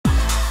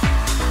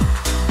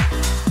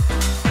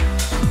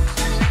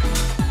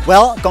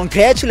Well,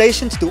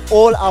 congratulations to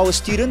all our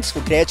students for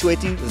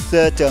graduating the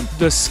third term.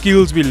 The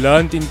skills we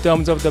learned in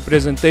terms of the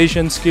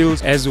presentation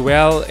skills as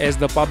well as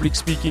the public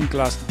speaking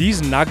class,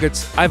 these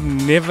nuggets I've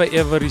never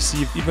ever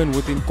received even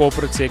within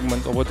corporate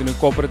segment or within a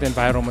corporate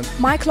environment.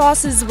 My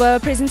classes were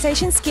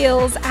presentation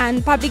skills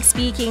and public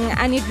speaking,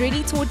 and it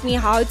really taught me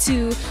how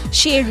to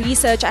share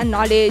research and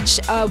knowledge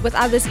with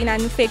others in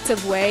an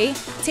effective way.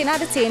 10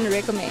 out of 10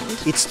 recommend.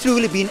 It's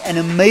truly been an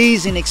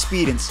amazing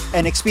experience,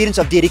 an experience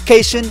of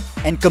dedication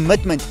and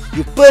commitment.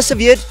 You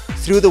persevered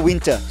through the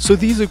winter. So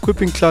these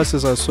equipping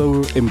classes are so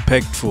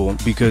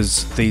impactful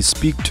because they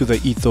speak to the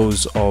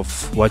ethos of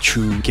what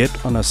you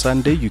get on a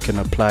Sunday, you can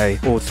apply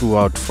all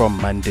throughout from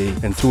Monday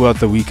and throughout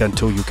the week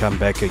until you come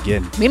back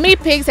again. Memory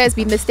Pegs has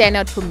been the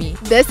standout for me.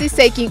 This is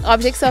taking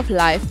objects of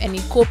life and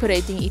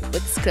incorporating it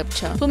with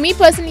scripture. For me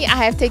personally, I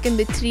have taken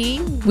the tree,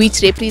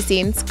 which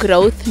represents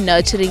growth,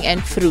 nurturing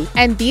and fruit.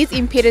 And these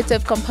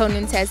imperative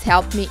components has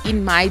helped me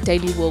in my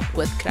daily walk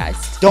with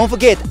Christ. Don't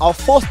forget, our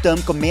fourth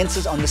term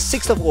commences on the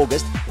 6th of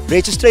August.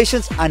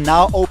 Registrations are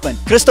now open.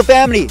 Crystal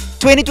Family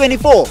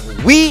 2024,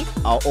 we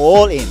are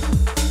all in.